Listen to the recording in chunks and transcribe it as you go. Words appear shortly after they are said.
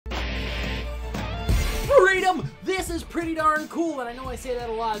Freedom! This is pretty darn cool, and I know I say that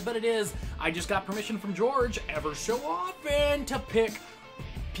a lot, but it is. I just got permission from George ever so often to pick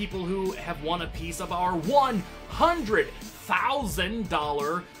people who have won a piece of our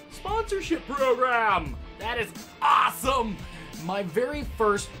 $100,000 sponsorship program. That is awesome! My very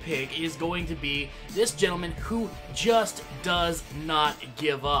first pick is going to be this gentleman who just does not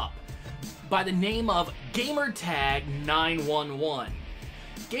give up, by the name of Gamertag911.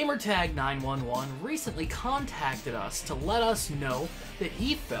 Gamertag911 recently contacted us to let us know that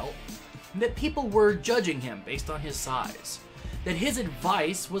he felt that people were judging him based on his size, that his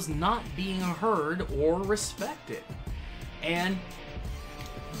advice was not being heard or respected. And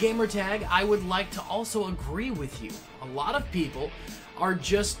Gamertag, I would like to also agree with you. A lot of people are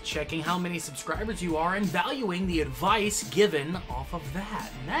just checking how many subscribers you are and valuing the advice given off of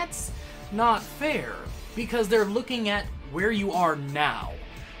that. And that's not fair, because they're looking at where you are now,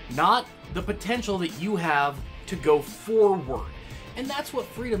 not the potential that you have to go forward. And that's what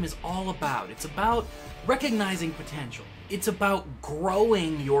freedom is all about. It's about recognizing potential. It's about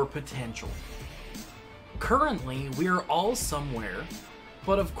growing your potential. Currently, we're all somewhere,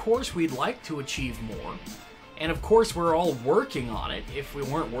 but of course we'd like to achieve more. And of course we're all working on it. If we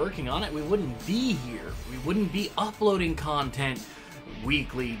weren't working on it, we wouldn't be here. We wouldn't be uploading content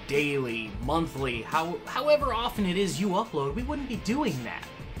weekly, daily, monthly, however often it is you upload. We wouldn't be doing that.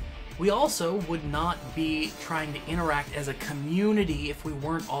 We also would not be trying to interact as a community if we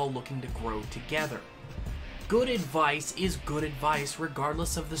weren't all looking to grow together. Good advice is good advice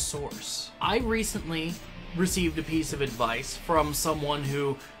regardless of the source. I recently received a piece of advice from someone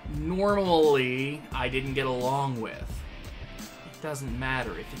who normally I didn't get along with. It doesn't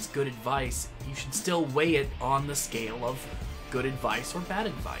matter. If it's good advice, you should still weigh it on the scale of good advice or bad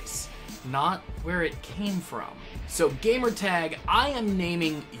advice, not where it came from. So Gamertag, I am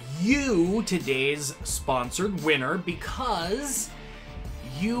naming you today's sponsored winner because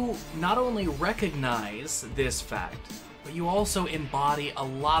you not only recognize this fact, but you also embody a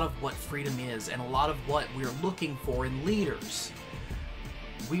lot of what freedom is and a lot of what we're looking for in leaders.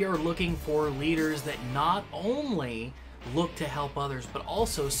 We are looking for leaders that not only look to help others, but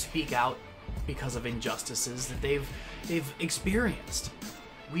also speak out because of injustices that they've experienced.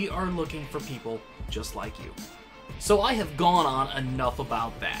 We are looking for people just like you. So I have gone on enough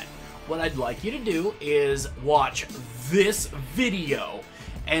about that. What I'd like you to do is watch this video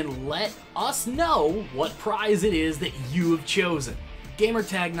and let us know what prize it is that you have chosen.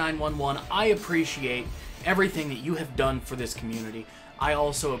 Gamertag911, I appreciate everything that you have done for this community. I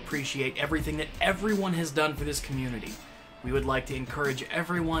also appreciate everything that everyone has done for this community. We would like to encourage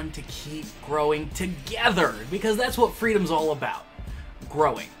everyone to keep growing together, because that's what freedom's all about.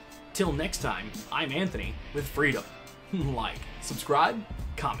 Growing. Till next time, I'm Anthony with Freedom. Like, subscribe,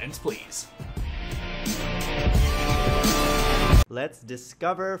 comments please. Let's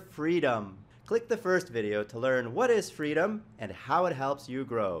discover freedom. Click the first video to learn what is freedom and how it helps you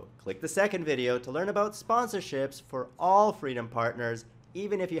grow. Click the second video to learn about sponsorships for all Freedom partners,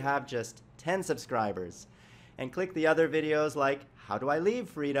 even if you have just 10 subscribers. And click the other videos like How Do I Leave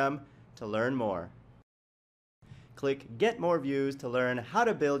Freedom to learn more. Click Get More Views to learn how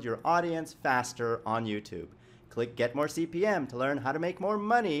to build your audience faster on YouTube. Click Get More CPM to learn how to make more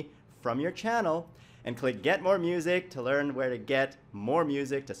money from your channel. And click Get More Music to learn where to get more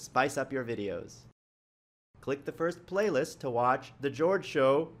music to spice up your videos. Click the first playlist to watch The George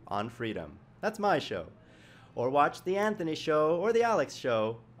Show on Freedom. That's my show. Or watch The Anthony Show or The Alex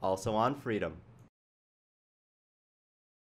Show, also on Freedom.